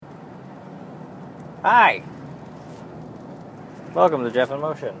Hi! Welcome to Jeff in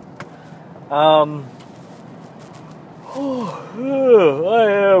Motion. I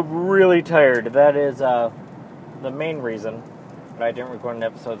am really tired. That is the main reason that I didn't record an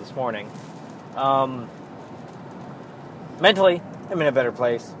episode this morning. Mentally, I'm in a better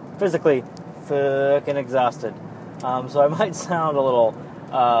place. Physically, fucking exhausted. So I might sound a little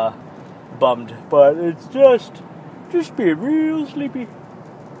bummed, but it's just being real sleepy.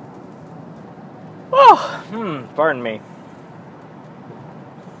 Pardon me.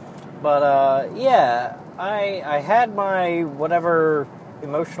 But, yeah, I had my whatever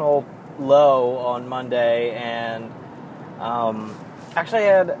emotional low on Monday, and actually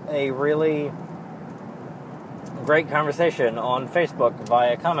had a really great conversation on Facebook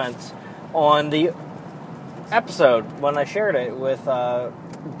via comments on the episode when I shared it with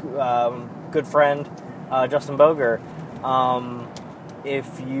good friend Justin Boger.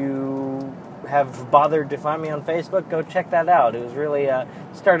 If you have bothered to find me on Facebook, go check that out. It was really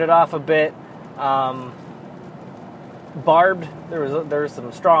started off a bit barbed. There was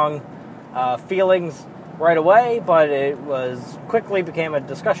some strong feelings right away, but it quickly became a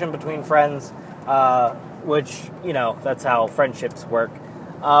discussion between friends, which, you know, that's how friendships work.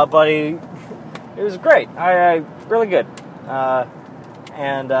 But it was great. I really good.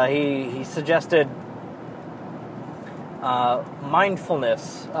 And he suggested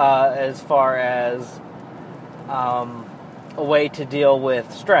mindfulness as far as a way to deal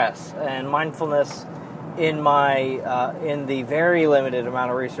with stress, and mindfulness in the very limited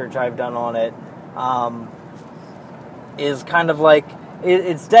amount of research I've done on it is kind of like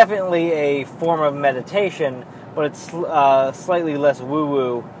it's definitely a form of meditation, but it's slightly less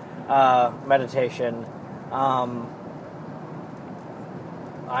woo-woo meditation.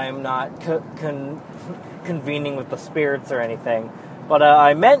 I'm not convening with the spirits or anything, but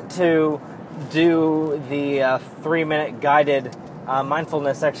I meant to do the 3-minute guided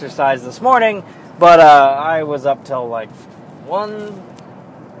mindfulness exercise this morning, but I was up till like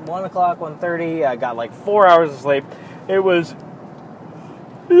 1 o'clock, 1:30. I got like 4 hours of sleep. It was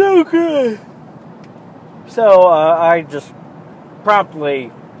okay. So I just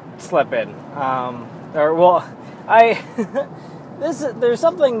promptly slept in. There's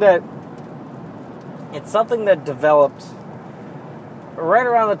something that developed right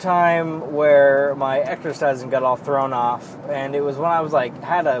around the time where my exercising got all thrown off, and it was when I was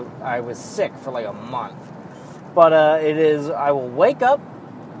I was sick for like a month. But I will wake up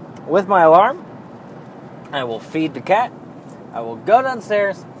with my alarm, I will feed the cat, I will go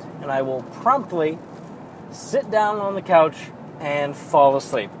downstairs, and I will promptly sit down on the couch and fall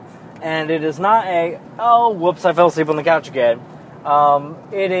asleep. And it is not whoops, I fell asleep on the couch again.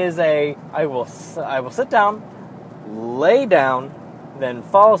 It is I will sit down, lay down, then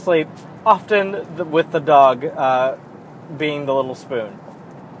fall asleep, often with the dog being the little spoon.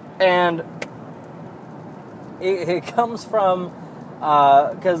 And it comes from,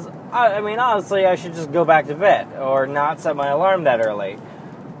 because, honestly, I should just go back to bed or not set my alarm that early.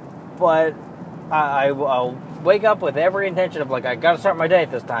 But I'll wake up with every intention of, I gotta start my day at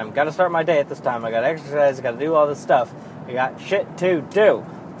this time, I gotta exercise, I gotta do all this stuff. I got shit to do.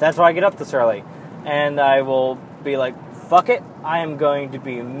 That's why I get up this early. And I will be like, fuck it, I am going to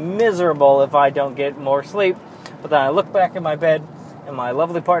be miserable if I don't get more sleep. But then I look back at my bed, and my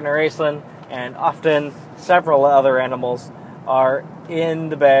lovely partner Aislinn, and often several other animals, are in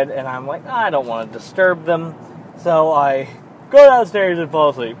the bed, and I'm like, I don't want to disturb them. So I go downstairs and fall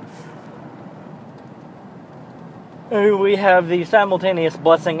asleep. And we have the simultaneous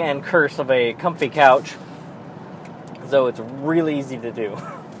blessing and curse of a comfy couch. So it's really easy to do.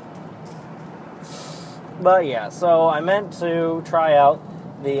 But yeah, so I meant to try out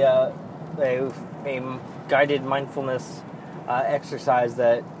the a guided mindfulness exercise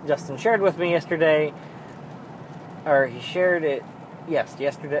that Justin shared with me yesterday. Or he shared it,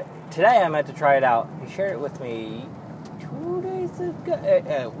 yesterday. Today I meant to try it out. He shared it with me 2 days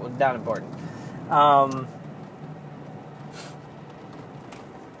ago. Not important.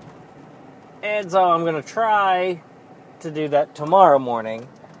 And so I'm going to try to do that tomorrow morning.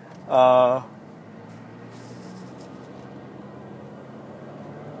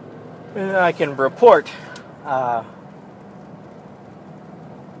 And I can report on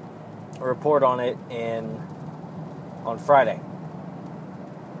it on Friday.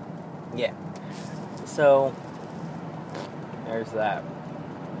 Yeah. So there's that.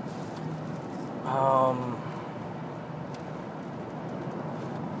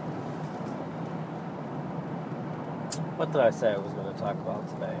 What did I say I was going to talk about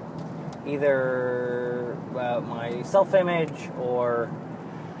today? Either about my self-image or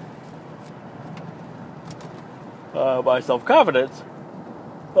my self-confidence.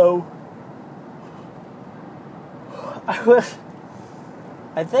 Oh,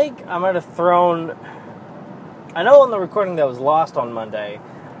 I think I might have thrown... I know in the recording that was lost on Monday,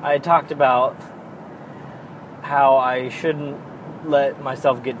 I talked about how I shouldn't let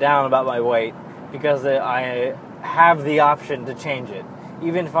myself get down about my weight because I have the option to change it.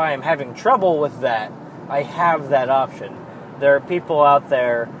 Even if I am having trouble with that, I have that option. There are people out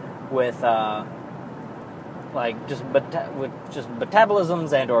there with just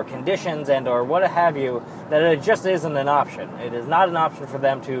metabolisms and or conditions and or what have you, that it just isn't an option. It is not an option for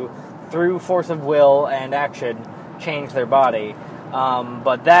them to, through force of will and action, change their body.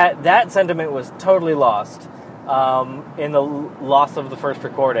 But that sentiment was totally lost in the loss of the first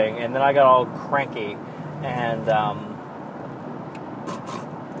recording, and then I got all cranky and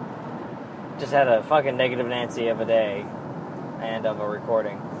just had a fucking negative Nancy of a day and of a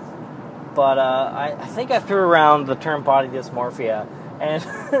recording. But I think I threw around the term body dysmorphia, and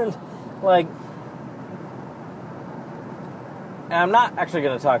and I'm not actually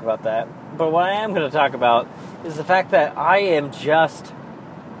going to talk about that, but what I am going to talk about is the fact that I am just...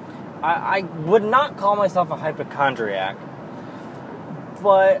 I would not call myself a hypochondriac,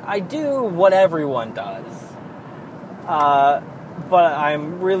 but I do what everyone does. But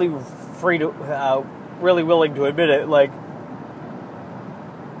I'm really really willing to admit it. Like,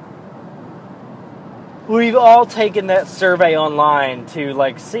 we've all taken that survey online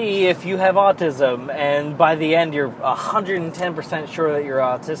to, see if you have autism, and by the end, you're 110% sure that you're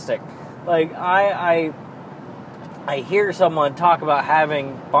autistic. I hear someone talk about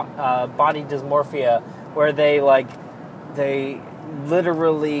having body dysmorphia, where they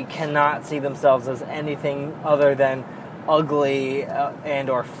literally cannot see themselves as anything other than ugly and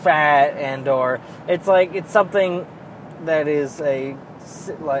or fat and or it's something that is a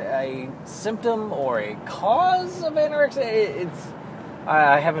symptom or a cause of anorexia.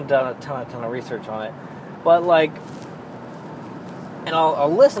 I haven't done a ton of research on it, but and I'll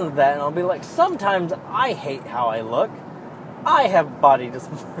listen to that and I'll be like, sometimes I hate how I look. I have body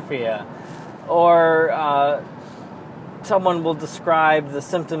dysmorphia. Or someone will describe the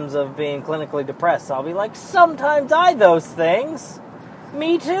symptoms of being clinically depressed. I'll be like, sometimes I those things.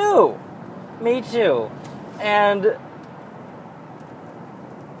 Me too. And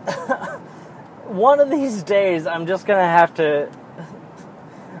one of these days, I'm just gonna have to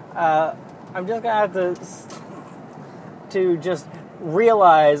just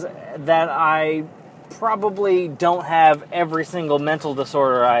realize that I probably don't have every single mental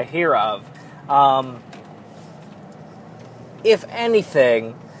disorder I hear of. If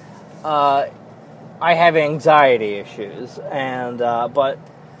anything, I have anxiety issues, and but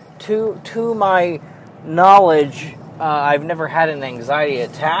to my knowledge, I've never had an anxiety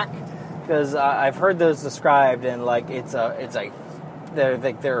attack, because I've heard those described, and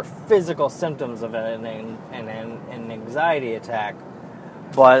there are physical symptoms of an anxiety attack,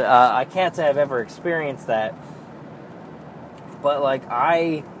 but I can't say I've ever experienced that. But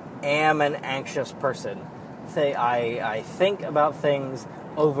I am an anxious person. I think about things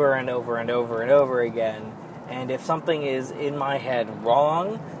over and over and over and over again, and if something is in my head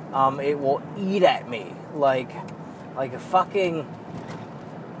wrong, it will eat at me like a fucking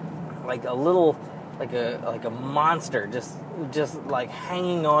a monster, just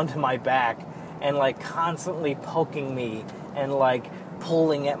hanging onto my back and constantly poking me and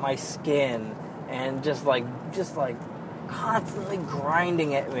pulling at my skin and just constantly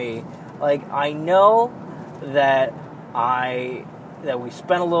grinding at me. I know that we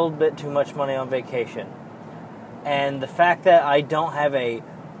spent a little bit too much money on vacation, and the fact that I don't have a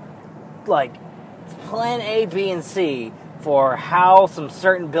plan A, B, and C for how some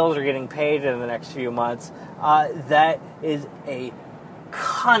certain bills are getting paid in the next few months, that is a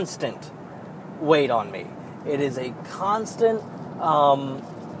constant weight on me. It is a constant,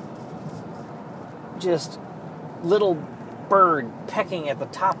 just little bird pecking at the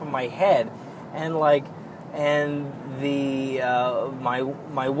top of my head, and my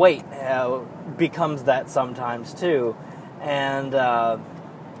weight becomes that sometimes too, and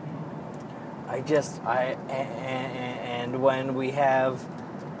and when we have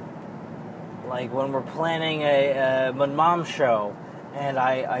when we're planning a mom show, and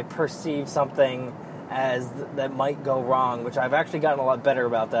I perceive something as that might go wrong, which I've actually gotten a lot better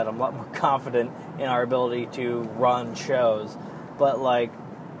about that. I'm a lot more confident in our ability to run shows, but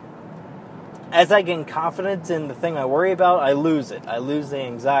as I gain confidence in the thing I worry about, I lose it. I lose the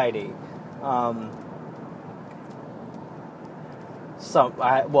anxiety.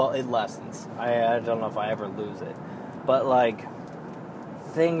 It lessens. I don't know if I ever lose it, but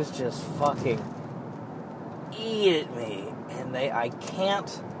things just fucking eat at me, and I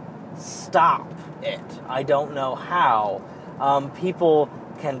can't stop it. I don't know how. People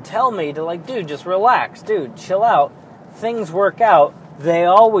can tell me to, like, dude, just relax, dude, chill out. Things work out. They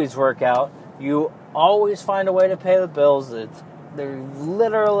always work out. You always find a way to pay the bills. They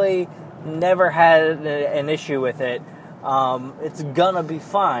literally never had an issue with it. It's gonna be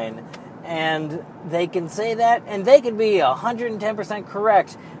fine. And they can say that, and they can be 110%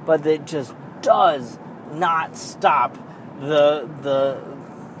 correct, but it just does not stop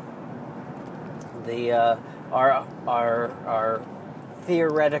our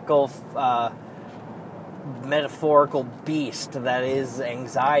theoretical metaphorical beast that is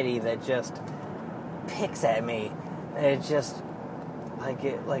anxiety that just picks at me. It just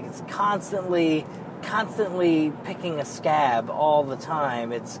it's constantly picking a scab all the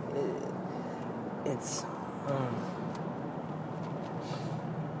time. It's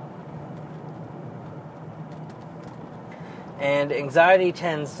And anxiety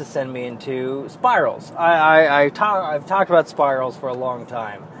tends to send me into spirals. I've talked about spirals for a long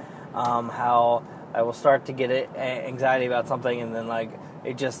time. How I will start to get anxiety about something, and then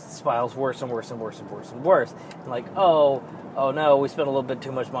it just spirals worse and worse and worse and worse and worse. And oh no, we spent a little bit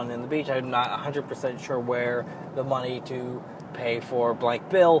too much money on the beach. I'm not 100% sure where the money to pay for blank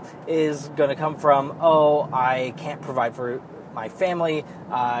bill is going to come from. Oh, I can't provide for my family.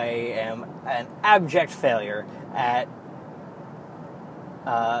 I am an abject failure at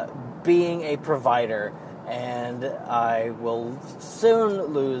being a provider, and I will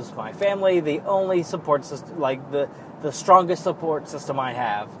soon lose my family, the only support system, the strongest support system I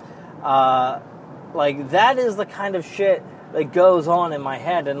have. That is the kind of shit that goes on in my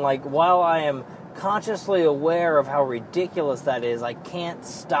head, and while I am consciously aware of how ridiculous that is, I can't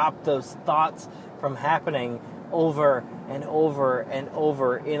stop those thoughts from happening over and over and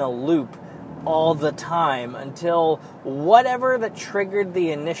over in a loop all the time until whatever that triggered the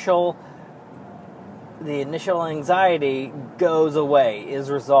initial anxiety goes away,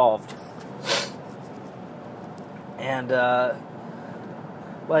 is resolved. And I've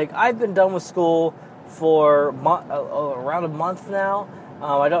been done with school for around a month now.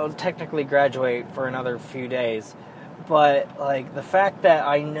 I don't technically graduate for another few days, but the fact that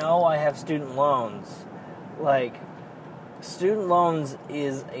I know I have student loans, student loans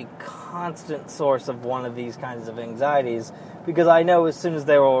is a constant source of one of these kinds of anxieties, because I know as soon as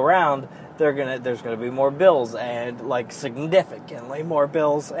they roll around, there's gonna be more bills, and significantly more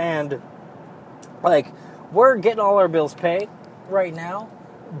bills, and we're getting all our bills paid right now,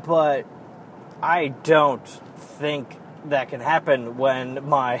 but I don't think that can happen when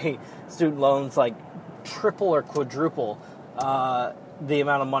my student loans triple or quadruple the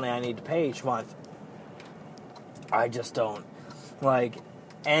amount of money I need to pay each month. I just don't.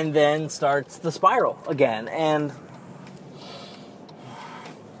 And then starts the spiral again. And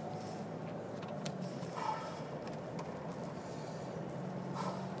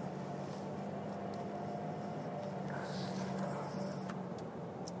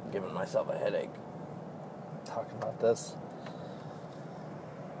I'm giving myself a headache talking about this.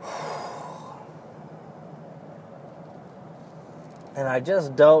 And I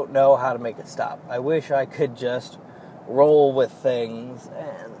just don't know how to make it stop. I wish I could just roll with things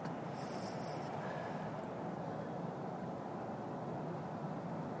and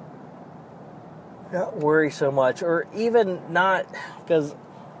not worry so much, or even not, because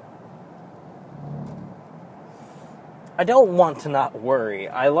I don't want to not worry.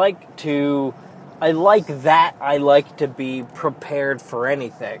 I like to be prepared for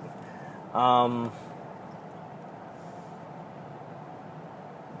anything.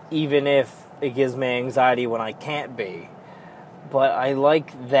 Even if it gives me anxiety when I can't be. But I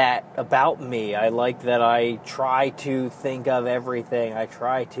like that about me. I like that I try to think of everything. I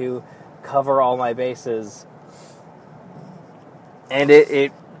try to cover all my bases. And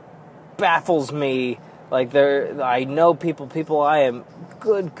it baffles me. I know people I am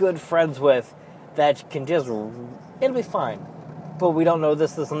good friends with that can just, it'll be fine. But we don't know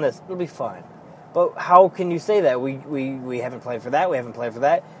this, and this. It'll be fine. But how can you say that? We haven't planned for that. We haven't planned for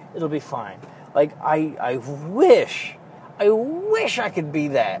that. It'll be fine. I wish I could be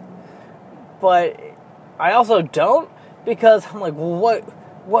that. But I also don't, because I'm what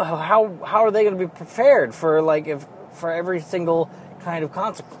how are they going to be prepared for for every single kind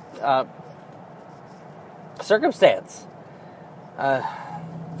of circumstance?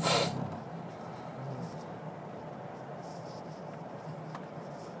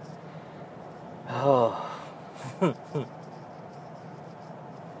 Oh.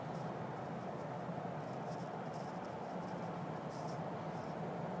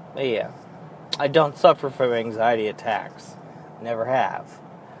 Yeah. I don't suffer from anxiety attacks. Never have.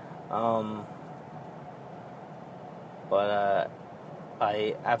 But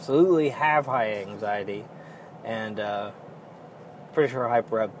I absolutely have high anxiety and pretty sure high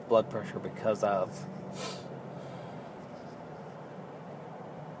blood pressure because of.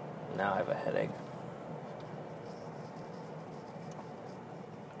 Now I have a headache.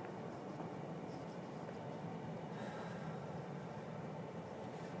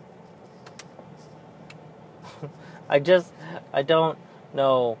 I don't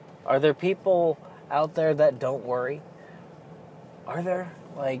know. Are there people out there that don't worry? Are there?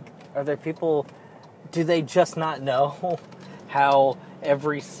 Are there people, do they just not know how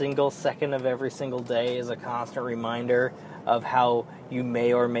every single second of every single day is a constant reminder of how you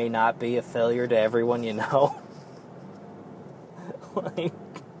may or may not be a failure to everyone you know?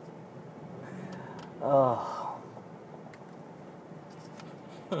 Oh.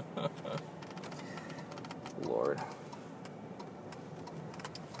 Lord.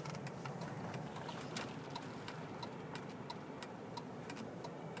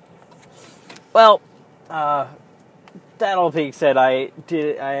 Well, that all being said, I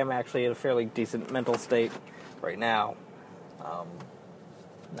am actually in a fairly decent mental state right now.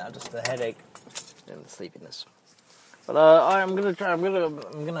 Not just the headache and the sleepiness. But I'm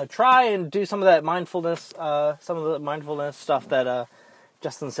gonna try and do some of that mindfulness, some of the mindfulness stuff that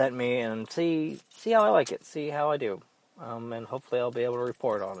Justin sent me, and see how I like it, see how I do, and hopefully I'll be able to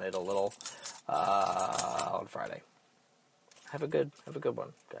report on it a little on Friday. Have a good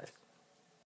one, guys.